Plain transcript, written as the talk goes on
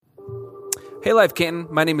Hey Life Canton,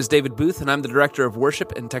 my name is David Booth and I'm the Director of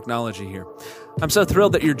Worship and Technology here. I'm so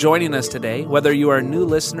thrilled that you're joining us today. Whether you are a new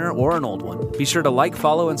listener or an old one, be sure to like,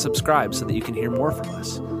 follow, and subscribe so that you can hear more from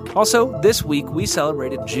us. Also, this week we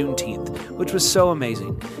celebrated Juneteenth, which was so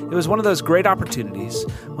amazing. It was one of those great opportunities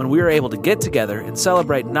when we were able to get together and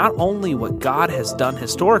celebrate not only what God has done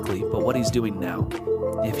historically, but what He's doing now.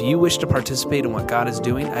 If you wish to participate in what God is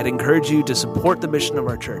doing, I'd encourage you to support the mission of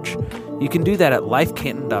our church. You can do that at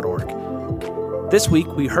lifecanton.org. This week,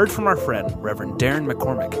 we heard from our friend, Reverend Darren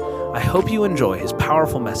McCormick. I hope you enjoy his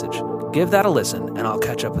powerful message. Give that a listen, and I'll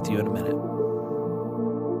catch up with you in a minute.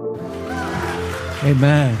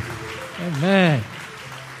 Amen. Amen.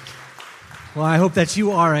 Well, I hope that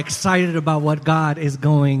you are excited about what God is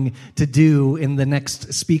going to do in the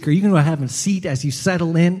next speaker. You can go have a seat as you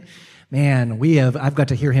settle in. Man, I've got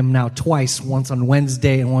to hear him now twice, once on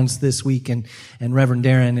Wednesday and once this week. And Reverend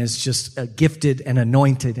Darren is just gifted and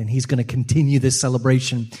anointed, and he's going to continue this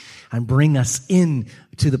celebration and bring us in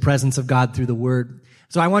to the presence of God through the Word.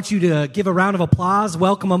 So I want you to give a round of applause.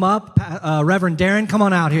 Welcome him up. Reverend Darren, come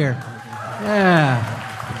on out here. Yeah.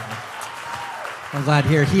 I'm glad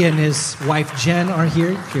here. He and his wife, Jen, are here.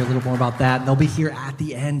 You'll hear a little more about that. And they'll be here at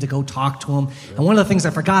the end to go talk to him. And one of the things I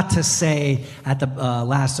forgot to say at the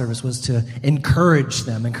last service was to encourage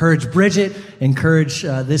them. Encourage Bridget. Encourage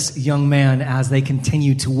this young man as they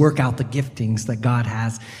continue to work out the giftings that God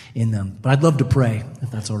has in them. But I'd love to pray,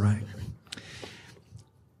 if that's all right.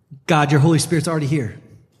 God, your Holy Spirit's already here.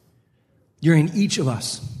 You're in each of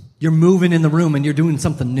us. You're moving in the room and you're doing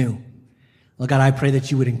something new. Well, God, I pray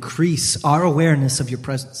that you would increase our awareness of your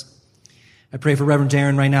presence. I pray for Reverend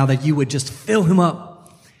Darren right now that you would just fill him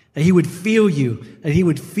up, that he would feel you, that he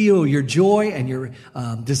would feel your joy and your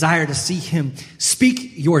desire to see him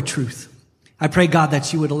speak your truth. I pray, God,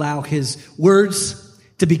 that you would allow his words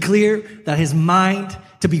to be clear, that his mind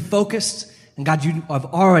to be focused. And God, you have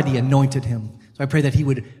already anointed him. So I pray that he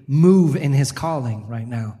would move in his calling right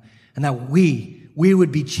now and that we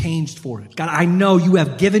would be changed for it. God, I know you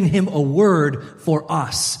have given him a word for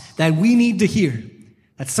us that we need to hear,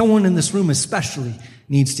 that someone in this room especially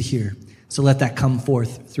needs to hear. So let that come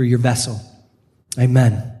forth through your vessel.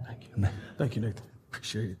 Amen. Thank you. Amen. Thank you, Nathan.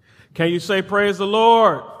 Appreciate it. Can you say praise the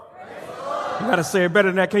Lord? Praise the Lord. You got to say it better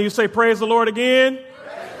than that. Can you say praise the Lord again?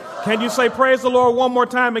 Can you say praise the Lord one more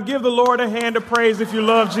time and give the Lord a hand of praise if you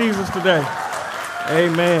love Jesus today?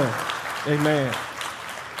 Amen. Amen.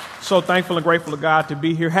 So thankful and grateful to God to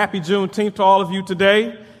be here. Happy Juneteenth to all of you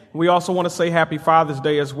today. We also want to say happy Father's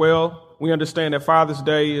Day as well. We understand that Father's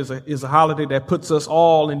Day is a holiday that puts us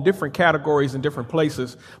all in different categories in different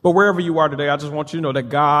places. But wherever you are today, I just want you to know that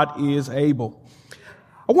God is able.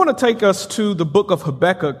 I want to take us to the book of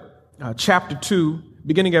Habakkuk, chapter 2,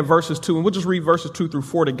 beginning at verses 2. And we'll just read verses 2 through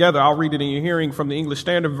 4 together. I'll read it in your hearing from the English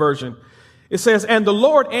Standard Version. It says, "And the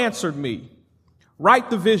Lord answered me,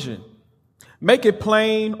 write the vision. Make it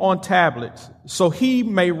plain on tablets, so he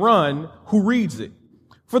may run who reads it.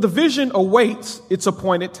 For the vision awaits its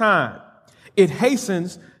appointed time. It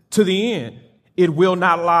hastens to the end. It will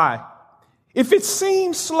not lie. If it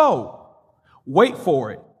seems slow, wait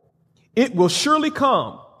for it. It will surely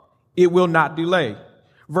come. It will not delay."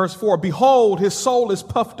 Verse 4, "Behold, his soul is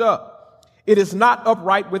puffed up. It is not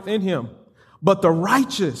upright within him, but the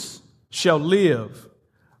righteous shall live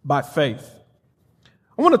by faith."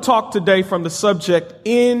 I want to talk today from the subject,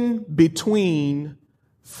 in between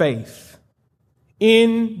faith.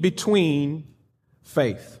 In between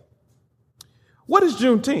faith. What is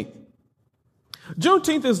Juneteenth?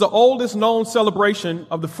 Juneteenth is the oldest known celebration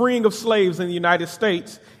of the freeing of slaves in the United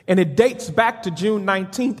States, and it dates back to June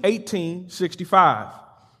 19th, 1865.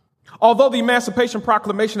 Although the Emancipation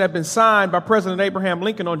Proclamation had been signed by President Abraham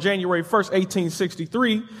Lincoln on January 1st,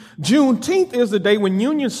 1863, Juneteenth is the day when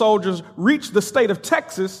Union soldiers reached the state of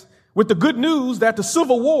Texas with the good news that the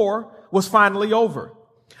Civil War was finally over.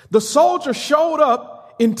 The soldiers showed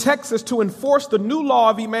up in Texas to enforce the new law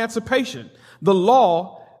of emancipation, the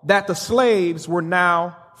law that the slaves were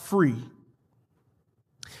now free.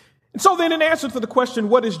 And so then, in answer to the question,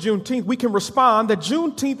 what is Juneteenth, we can respond that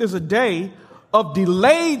Juneteenth is a day of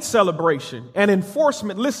delayed celebration and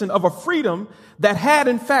enforcement, of a freedom that had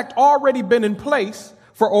in fact already been in place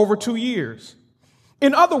for over 2 years.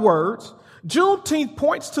 In other words, Juneteenth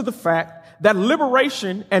points to the fact that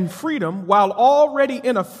liberation and freedom, while already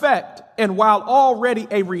in effect and while already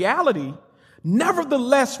a reality,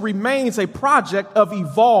 nevertheless remains a project of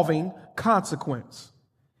evolving consequence.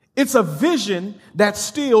 It's a vision that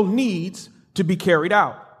still needs to be carried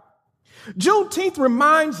out. Juneteenth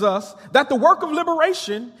reminds us that the work of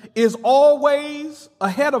liberation is always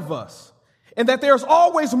ahead of us. and that there's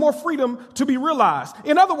always more freedom to be realized.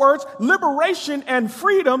 In other words, liberation and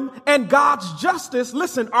freedom and God's justice,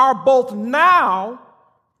 listen, are both now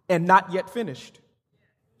and not yet finished.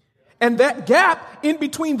 And that gap in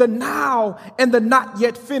between the now and the not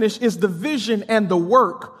yet finished is the vision and the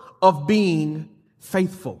work of being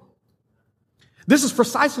faithful. This is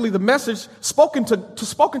precisely the message spoken to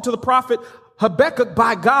the prophet Habakkuk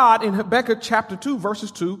by God in Habakkuk chapter 2,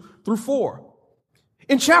 verses 2 through 4.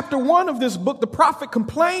 In chapter 1 of this book, the prophet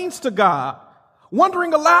complains to God,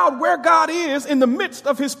 wondering aloud where God is in the midst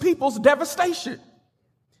of his people's devastation.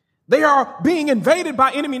 They are being invaded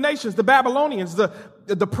by enemy nations, the Babylonians.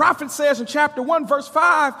 The prophet says in chapter 1, verse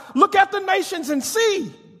 5, look at the nations and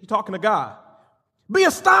see. You're talking to God. Be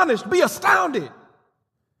astonished, be astounded.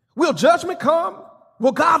 Will judgment come?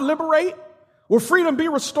 Will God liberate? Will freedom be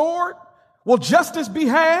restored? Will justice be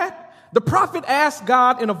had? The prophet asked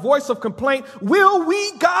God in a voice of complaint, will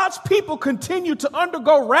we, God's people, continue to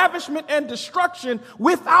undergo ravishment and destruction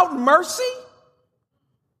without mercy?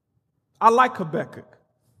 I like Habakkuk.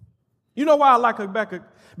 You know why I like Habakkuk?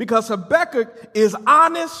 Because Habakkuk is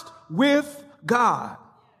honest with God.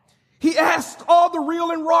 He asks all the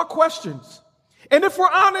real and raw questions. And if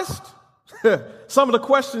we're honest, some of the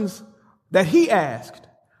questions that he asked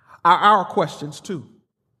are our questions too.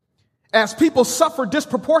 As people suffer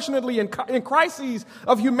disproportionately in crises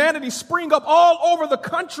of humanity spring up all over the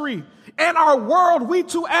country and our world, we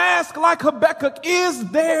too ask, like Habakkuk,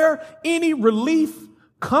 is there any relief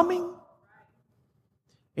coming?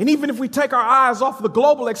 And even if we take our eyes off the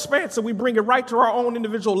global expanse and we bring it right to our own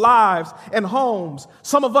individual lives and homes,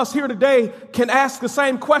 some of us here today can ask the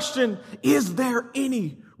same question, is there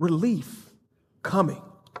any relief coming?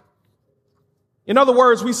 In other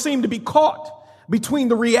words, we seem to be caught between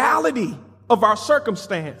the reality of our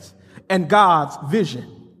circumstance and God's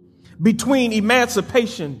vision, between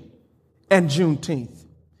emancipation and Juneteenth.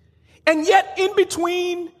 And yet in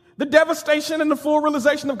between the devastation and the full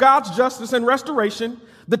realization of God's justice and restoration,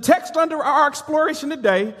 the text under our exploration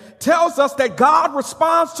today tells us that God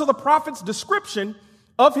responds to the prophet's description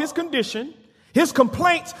of his condition, his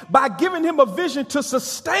complaints, by giving him a vision to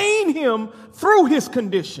sustain him through his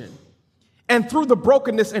condition and through the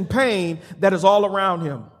brokenness and pain that is all around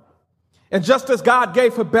him. And just as God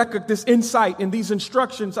gave Habakkuk this insight and these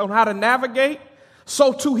instructions on how to navigate,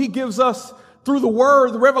 so too he gives us through the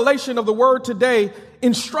word, the revelation of the word today,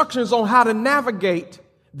 instructions on how to navigate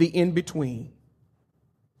the in-between.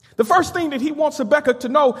 The first thing that he wants Habakkuk to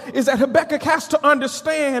know is that Habakkuk has to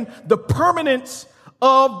understand the permanence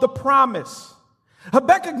of the promise.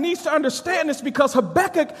 Habakkuk needs to understand this because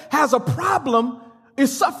Habakkuk has a problem,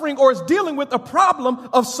 is suffering or is dealing with a problem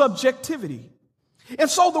of subjectivity. And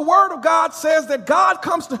so the word of God says that God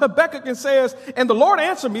comes to Habakkuk and says, and the Lord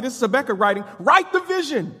answered me, this is Habakkuk writing, write the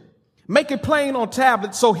vision, make it plain on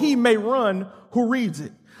tablets so he may run who reads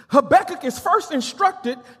it. Habakkuk is first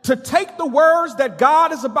instructed to take the words that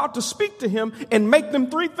God is about to speak to him and make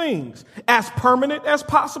them three things: as permanent as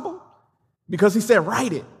possible, because he said,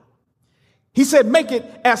 write it. He said, make it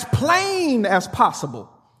as plain as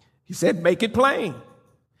possible. He said, make it plain.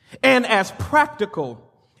 And as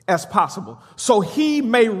practical as possible, so he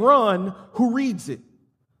may run who reads it.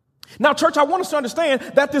 Now, church, I want us to understand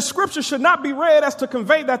that this scripture should not be read as to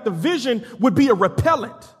convey that the vision would be a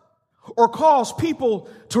repellent or cause people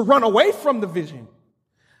to run away from the vision.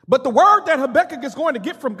 But the word that Habakkuk is going to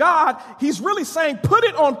get from God, he's really saying, put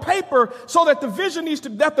it on paper so that the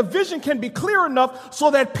vision can be clear enough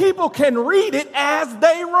so that people can read it as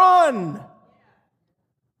they run.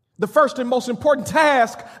 The first and most important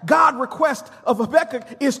task God requests of Habakkuk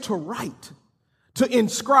is to write, to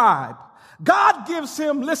inscribe. God gives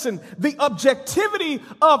him, listen, the objectivity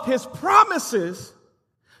of his promises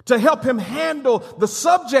to help him handle the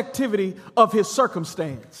subjectivity of his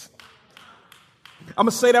circumstance. I'm going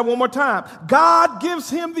to say that one more time. God gives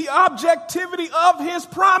him the objectivity of his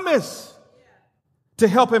promise to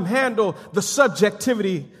help him handle the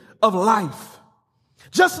subjectivity of life.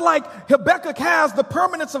 Just like Habakkuk has the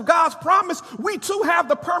permanence of God's promise, we too have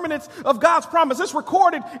the permanence of God's promise. It's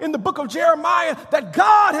recorded in the book of Jeremiah that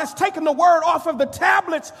God has taken the word off of the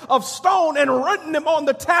tablets of stone and written them on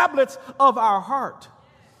the tablets of our heart.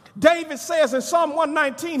 David says in Psalm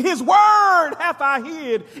 119, his word hath I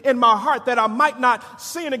hid in my heart that I might not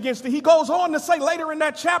sin against it. He goes on to say later in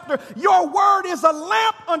that chapter, your word is a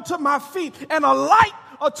lamp unto my feet and a light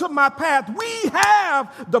unto my path. We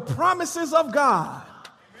have the promises of God.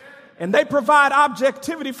 And they provide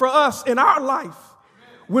objectivity for us in our life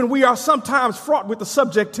when we are sometimes fraught with the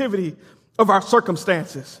subjectivity of our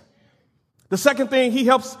circumstances. The second thing he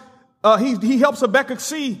helps Habakkuk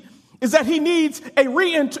see is that he needs a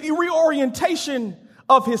reorientation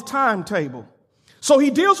of his timetable. So he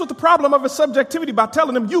deals with the problem of his subjectivity by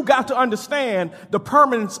telling him, you got to understand the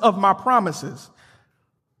permanence of my promises.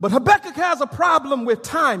 But Habakkuk has a problem with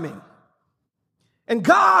timing. And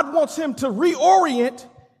God wants him to reorient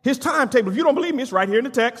his timetable. If you don't believe me, it's right here in the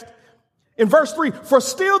text. In verse 3, for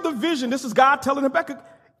still the vision, this is God telling Habakkuk,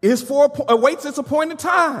 awaits its appointed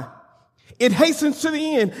time. It hastens to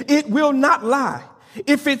the end. It will not lie.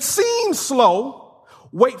 If it seems slow,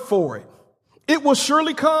 wait for it. It will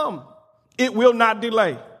surely come. It will not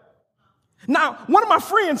delay. Now, one of my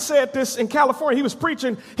friends said this in California. He was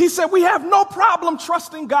preaching. He said, we have no problem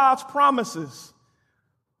trusting God's promises,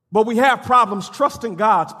 but we have problems trusting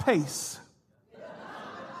God's pace.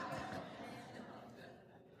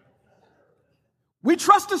 We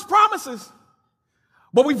trust his promises,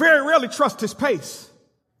 but we very rarely trust his pace.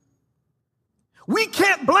 We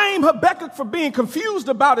can't blame Habakkuk for being confused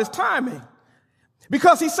about his timing,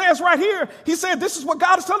 because he says right here, he said, this is what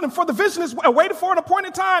God is telling him, for the vision is awaited for an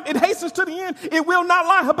appointed time. It hastens to the end. It will not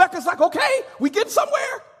lie. Habakkuk's like, okay, we get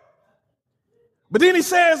somewhere. But then he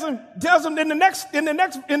says and tells him in the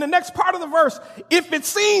next part of the verse, if it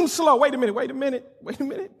seems slow, wait a minute.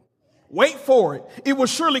 Wait for it. It will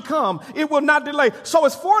surely come. It will not delay. So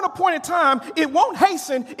it's for an appointed time. It won't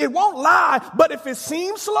hasten. It won't lie. But if it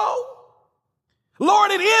seems slow,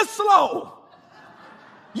 Lord, it is slow.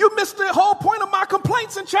 You missed the whole point of my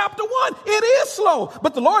complaints in chapter 1. It is slow.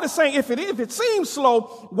 But the Lord is saying, if it seems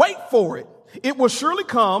slow, wait for it. It will surely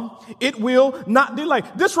come. It will not delay.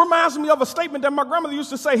 This reminds me of a statement that my grandmother used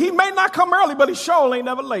to say. He may not come early, but he sure ain't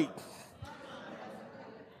never late.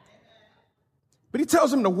 But he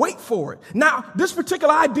tells him to wait for it. Now, this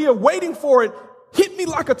particular idea of waiting for it hit me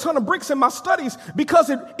like a ton of bricks in my studies,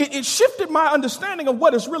 because it shifted my understanding of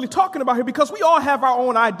what it's really talking about here, because we all have our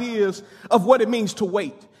own ideas of what it means to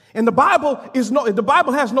wait. And the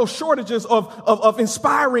Bible has no shortages of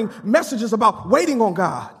inspiring messages about waiting on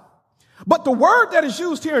God. But the word that is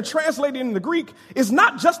used here and translated in the Greek is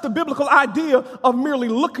not just the biblical idea of merely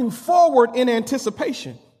looking forward in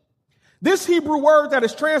anticipation. This Hebrew word that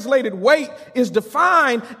is translated wait is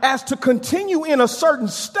defined as to continue in a certain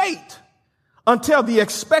state until the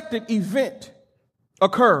expected event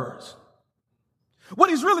occurs.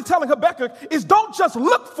 What he's really telling Habakkuk is, don't just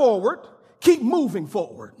look forward, keep moving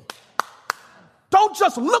forward. Don't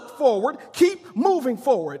just look forward, keep moving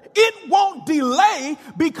forward. It won't delay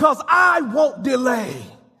because I won't delay.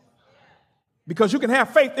 Because you can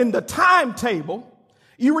have faith in the timetable.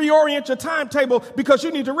 You reorient your timetable because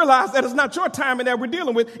you need to realize that it's not your timing that we're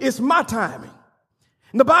dealing with, it's my timing.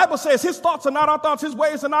 And the Bible says his thoughts are not our thoughts, his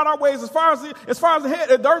ways are not our ways. As far as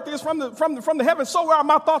the earth is from the heavens, so are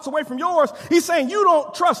my thoughts away from yours. He's saying you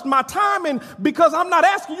don't trust my timing because I'm not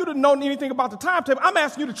asking you to know anything about the timetable. I'm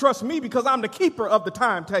asking you to trust me because I'm the keeper of the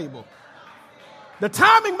timetable. The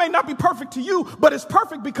timing may not be perfect to you, but it's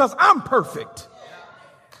perfect because I'm perfect.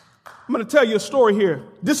 I'm going to tell you a story here.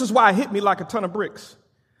 This is why it hit me like a ton of bricks.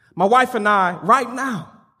 My wife and I right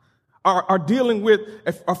now are dealing with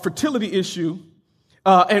a fertility issue.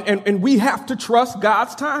 And we have to trust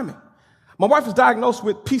God's timing. My wife is diagnosed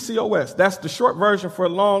with PCOS. That's the short version for a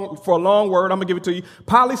long word. I'm going to give it to you.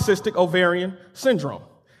 Polycystic ovarian syndrome.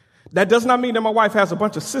 That does not mean that my wife has a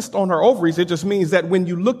bunch of cysts on her ovaries. It just means that when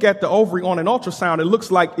you look at the ovary on an ultrasound, it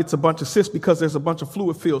looks like it's a bunch of cysts because there's a bunch of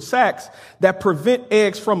fluid-filled sacs that prevent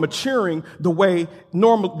eggs from maturing the way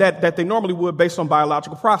that they normally would based on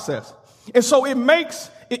biological process. And so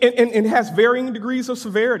it has varying degrees of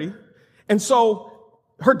severity. And so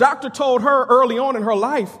her doctor told her early on in her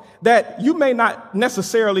life that you may not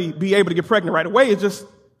necessarily be able to get pregnant right away. It's just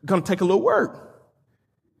going to take a little work.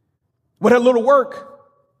 Well, that little work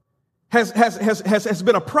has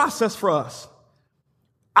been a process for us.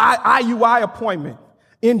 IUI appointment,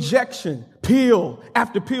 injection, pill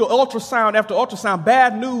after pill, ultrasound after ultrasound,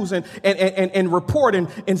 bad news and report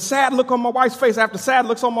and sad look on my wife's face after sad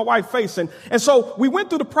looks on my wife's face. And so we went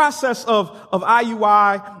through the process of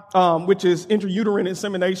IUI, which is intrauterine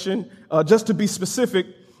insemination, just to be specific,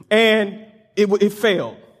 and it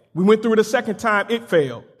failed. We went through it a second time, it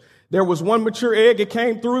failed. There was one mature egg, it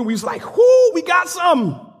came through, and we was like, whoo, we got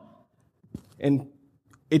something. And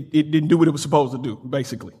it didn't do what it was supposed to do,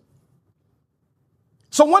 basically.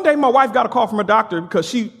 So one day my wife got a call from her doctor because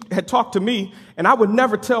she had talked to me, and I would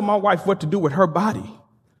never tell my wife what to do with her body.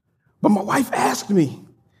 But my wife asked me,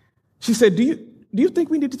 she said, do you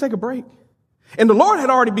think we need to take a break? And the Lord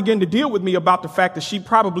had already begun to deal with me about the fact that she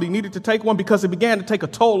probably needed to take one because it began to take a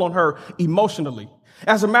toll on her emotionally.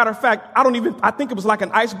 As a matter of fact, I think it was like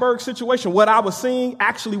an iceberg situation. What I was seeing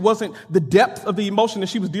actually wasn't the depth of the emotion that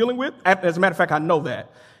she was dealing with. As a matter of fact, I know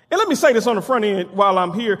that. And let me say this on the front end while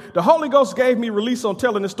I'm here. The Holy Ghost gave me release on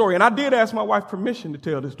telling this story. And I did ask my wife permission to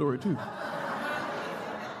tell this story too.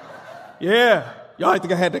 Yeah. Y'all didn't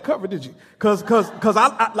think I had that covered, did you? Cause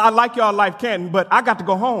I like y'all life Canton, but I got to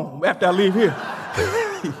go home after I leave here.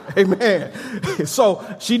 Amen. So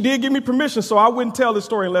she did give me permission, so I wouldn't tell this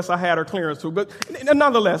story unless I had her clearance to. But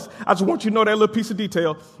nonetheless, I just want you to know that little piece of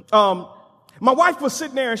detail. My wife was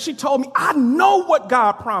sitting there and she told me, I know what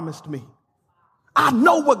God promised me. I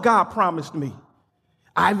know what God promised me.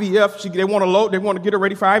 IVF, they want to get her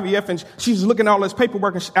ready for IVF, and she's looking at all this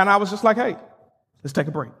paperwork, and I was just like, hey, let's take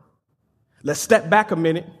a break. Let's step back a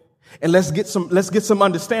minute and let's get some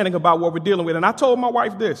understanding about what we're dealing with. And I told my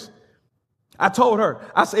wife this. I told her,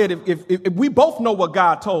 I said, if we both know what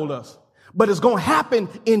God told us, but it's going to happen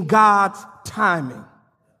in God's timing.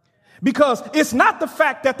 Because it's not the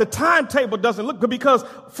fact that the timetable doesn't look good, because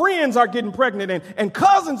friends are getting pregnant and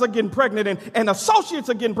cousins are getting pregnant and associates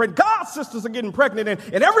are getting pregnant. God's sisters are getting pregnant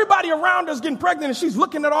and everybody around us getting pregnant, and she's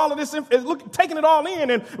looking at all of this, taking it all in,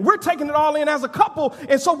 and we're taking it all in as a couple.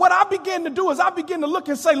 And so what I begin to do is I begin to look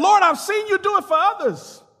and say, Lord, I've seen you do it for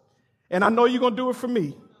others, and I know you're going to do it for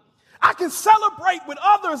me. I can celebrate with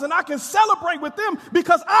others and I can celebrate with them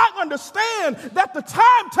because I understand that the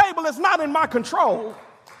timetable is not in my control.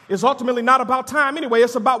 It's ultimately not about time anyway.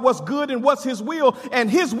 It's about what's good and what's his will. And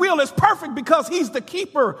his will is perfect because he's the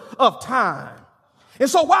keeper of time. And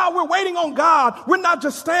so while we're waiting on God, we're not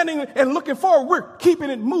just standing and looking forward. We're keeping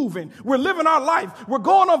it moving. We're living our life. We're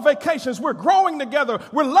going on vacations. We're growing together.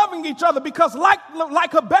 We're loving each other because like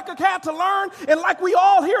Habakkuk had to learn, and like we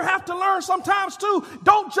all here have to learn sometimes too,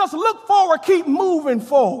 don't just look forward, keep moving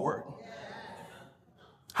forward.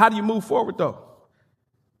 How do you move forward though?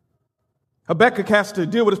 Habakkuk has to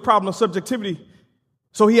deal with his problem of subjectivity,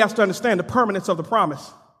 so he has to understand the permanence of the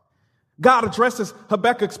promise. God addresses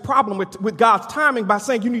Habakkuk's problem with God's timing by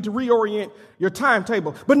saying you need to reorient your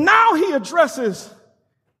timetable. But now he addresses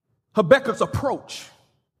Habakkuk's approach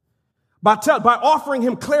by offering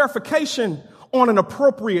him clarification on an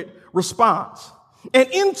appropriate response. And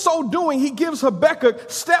in so doing, he gives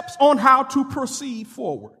Habakkuk steps on how to proceed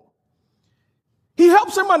forward. He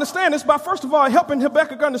helps him understand this by, first of all, helping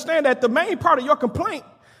Habakkuk understand that the main part of your complaint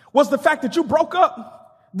was the fact that you broke up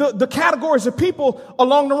the categories of people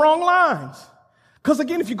along the wrong lines. Because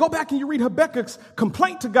again, if you go back and you read Habakkuk's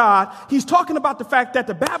complaint to God, he's talking about the fact that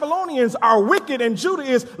the Babylonians are wicked and Judah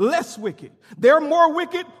is less wicked. They're more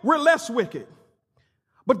wicked, we're less wicked.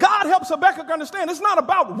 But God helps Habakkuk understand it's not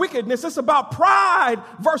about wickedness, it's about pride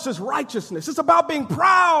versus righteousness. It's about being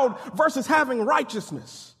proud versus having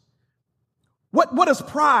righteousness. What is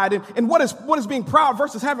pride and what is being proud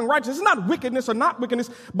versus having righteousness? It's not wickedness or not wickedness,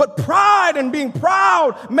 but pride and being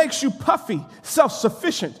proud makes you puffy,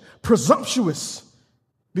 self-sufficient, presumptuous,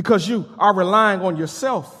 because you are relying on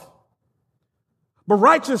yourself. But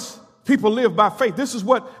righteous people live by faith. This is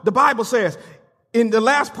what the Bible says in the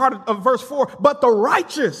last part of verse 4. But the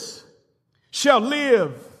righteous shall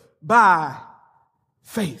live by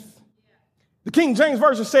faith. The King James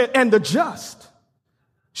Version said, and the just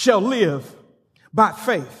shall live by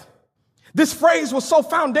faith. This phrase was so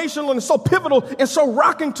foundational and so pivotal and so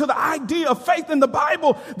rocking to the idea of faith in the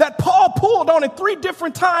Bible that Paul pulled on it 3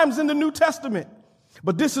 different times in the New Testament.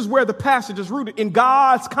 But this is where the passage is rooted, in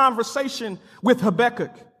God's conversation with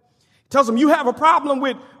Habakkuk. He tells him, you have a problem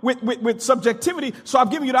with subjectivity, so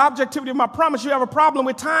I've given you the objectivity of my promise. You have a problem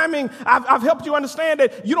with timing. I've helped you understand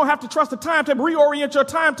that you don't have to trust the timetable. Reorient your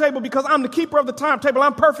timetable because I'm the keeper of the timetable.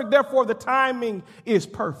 I'm perfect, therefore the timing is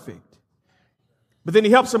perfect. But then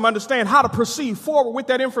he helps him understand how to proceed forward with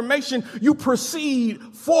that information. You proceed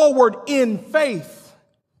forward in faith.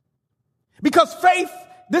 Because faith,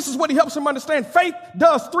 this is what he helps him understand. Faith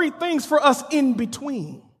does 3 things for us in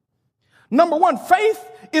between. Number 1, faith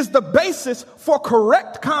is the basis for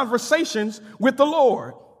correct conversations with the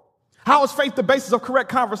Lord. How is faith the basis of correct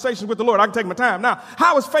conversations with the Lord? I can take my time now.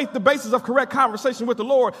 How is faith the basis of correct conversation with the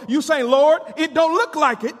Lord? You saying, Lord, it don't look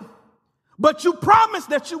like it, but you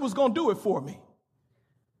promised that you was going to do it for me.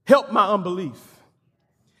 Help my unbelief.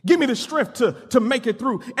 Give me the strength to make it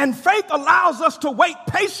through. And faith allows us to wait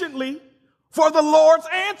patiently for the Lord's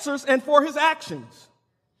answers and for his actions.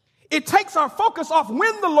 It takes our focus off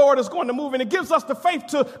when the Lord is going to move, and it gives us the faith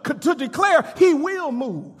to declare he will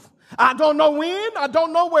move. I don't know when, I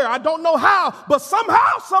don't know where, I don't know how, but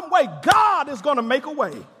somehow, some way, God is going to make a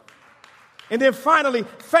way. And then finally,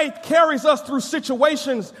 faith carries us through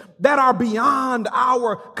situations that are beyond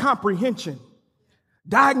our comprehension.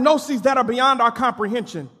 Diagnoses that are beyond our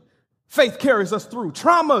comprehension. Faith carries us through.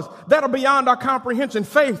 Traumas that are beyond our comprehension.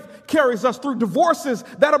 Faith carries us through. Divorces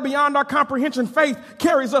that are beyond our comprehension. Faith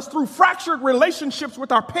carries us through. Fractured relationships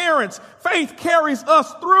with our parents. Faith carries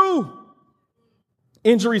us through.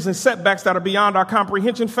 Injuries and setbacks that are beyond our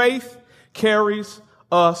comprehension. Faith carries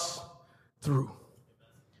us through.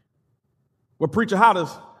 Well, preacher, how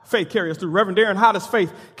does faith carry us through? Reverend Darren, how does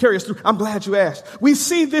faith carry us through? I'm glad you asked. We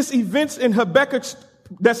see this events in Habakkuk's.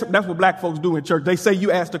 That's what black folks do in church. They say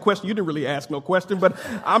you asked a question. You didn't really ask no question, but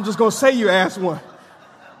I'm just going to say you asked one.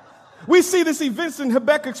 We see this events in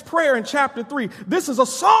Habakkuk's prayer in chapter 3. This is a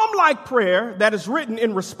psalm-like prayer that is written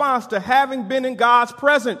in response to having been in God's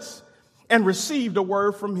presence and received a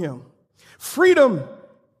word from him. Freedom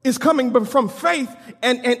is coming from faith,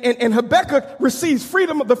 and Habakkuk receives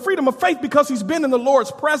the freedom of faith because he's been in the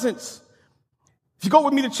Lord's presence. If you go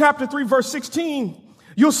with me to chapter 3, verse 16,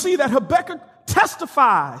 you'll see that Habakkuk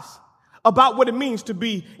testifies about what it means to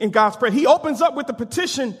be in God's presence. He opens up with the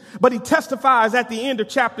petition, but he testifies at the end of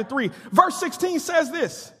chapter 3. Verse 16 says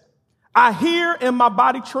this: I hear and my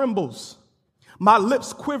body trembles. My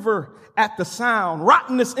lips quiver at the sound.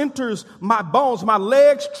 Rottenness enters my bones. My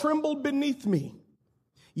legs tremble beneath me.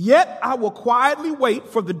 Yet I will quietly wait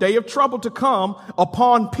for the day of trouble to come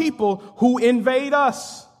upon people who invade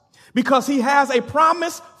us, because he has a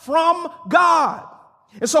promise from God.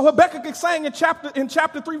 And so Habakkuk is saying in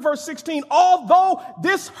chapter 3, verse 16, although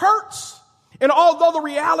this hurts, and although the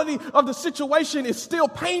reality of the situation is still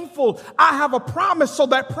painful, I have a promise. So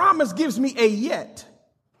that promise gives me a yet.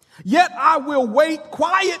 Yet I will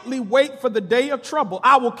quietly wait for the day of trouble.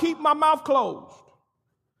 I will keep my mouth closed.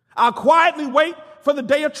 I'll quietly wait for the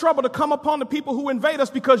day of trouble to come upon the people who invade us,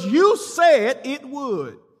 because you said it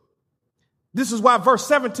would. This is why verse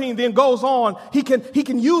 17 then goes on. He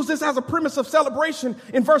can use this as a premise of celebration.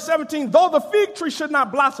 In verse 17, though the fig tree should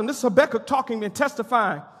not blossom, this is Habakkuk talking and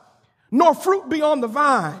testifying, nor fruit be on the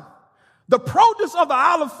vine, the produce of the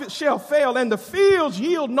olive shall fail, and the fields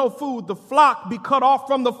yield no food, the flock be cut off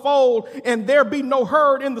from the fold, and there be no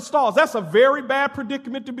herd in the stalls. That's a very bad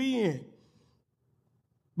predicament to be in.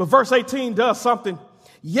 But verse 18 does something.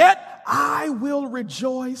 Yet I will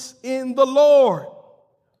rejoice in the Lord.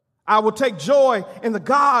 I will take joy in the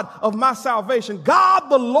God of my salvation. God,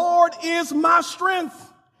 the Lord, is my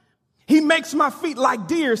strength. He makes my feet like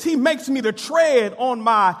deer's. He makes me to tread on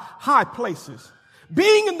my high places.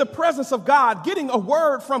 Being in the presence of God, getting a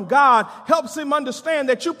word from God, helps him understand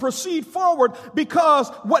that you proceed forward, because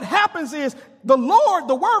what happens is the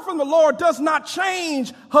word from the Lord does not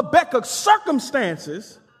change Habakkuk's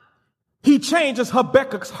circumstances. He changes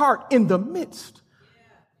Habakkuk's heart in the midst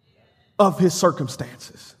of his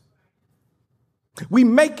circumstances. We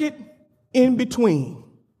make it in between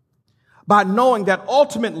by knowing that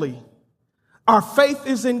ultimately our faith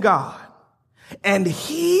is in God and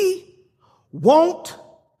he won't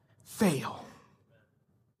fail.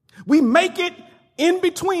 We make it in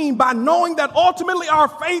between by knowing that ultimately our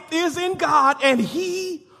faith is in God and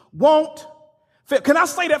he won't fail. Can I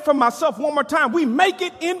say that for myself one more time? We make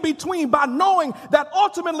it in between by knowing that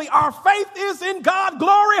ultimately our faith is in God.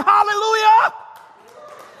 Glory, hallelujah.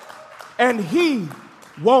 And he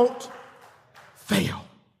won't fail.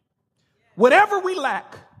 Whatever we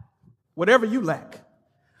lack, whatever you lack,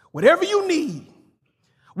 whatever you need,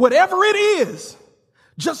 whatever it is,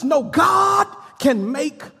 just know God can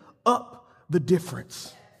make up the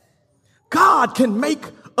difference. God can make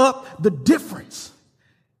up the difference.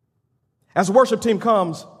 As the worship team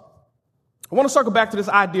comes, I want to circle back to this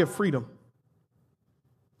idea of freedom.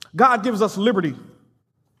 God gives us liberty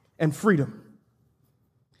and freedom.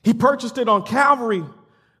 He purchased it on Calvary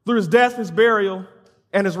through his death, his burial,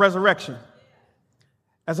 and his resurrection.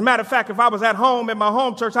 As a matter of fact, if I was at home in my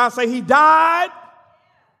home church, I'd say he died.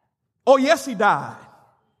 Oh, yes, he died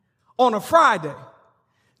on a Friday.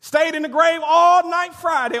 Stayed in the grave all night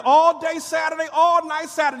Friday, all day Saturday, all night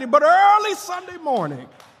Saturday. But early Sunday morning,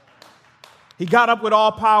 he got up with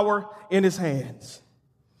all power in his hands.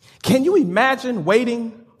 Can you imagine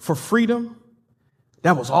waiting for freedom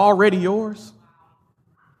that was already yours?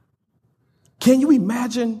 Can you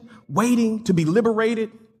imagine waiting to be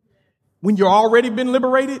liberated when you've already been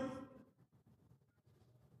liberated?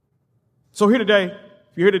 So here today,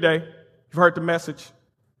 if you're here today, you've heard the message.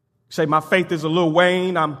 You say, my faith is a little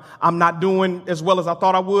wane. I'm not doing as well as I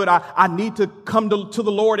thought I would. I need to come to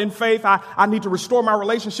the Lord in faith. I need to restore my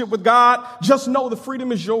relationship with God. Just know the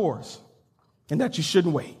freedom is yours and that you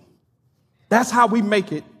shouldn't wait. That's how we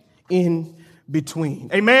make it in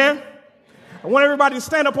between. Amen? I want everybody to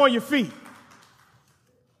stand up on your feet.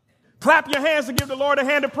 Clap your hands to give the Lord a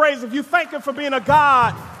hand of praise if you thank him for being a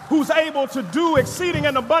God who's able to do exceeding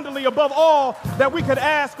and abundantly above all that we could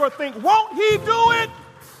ask or think. Won't he do it?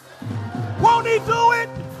 Won't he do it?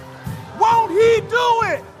 Won't he do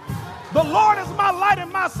it? The Lord is my light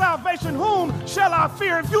and my salvation. Whom shall I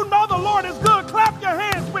fear? If you know the Lord is good, clap your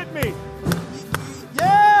hands with me.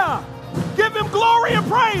 Yeah. Give him glory and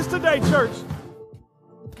praise today, church.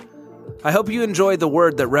 I hope you enjoyed the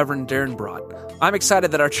word that Reverend Darren brought. I'm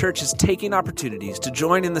excited that our church is taking opportunities to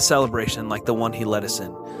join in the celebration like the one he led us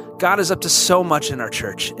in. God is up to so much in our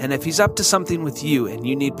church, and if he's up to something with you and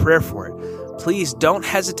you need prayer for it, please don't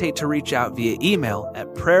hesitate to reach out via email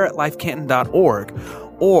at prayer@lifecanton.org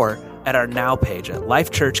or at our Now page at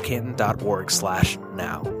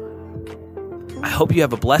lifechurchcanton.org/now. I hope you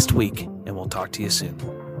have a blessed week, and we'll talk to you soon.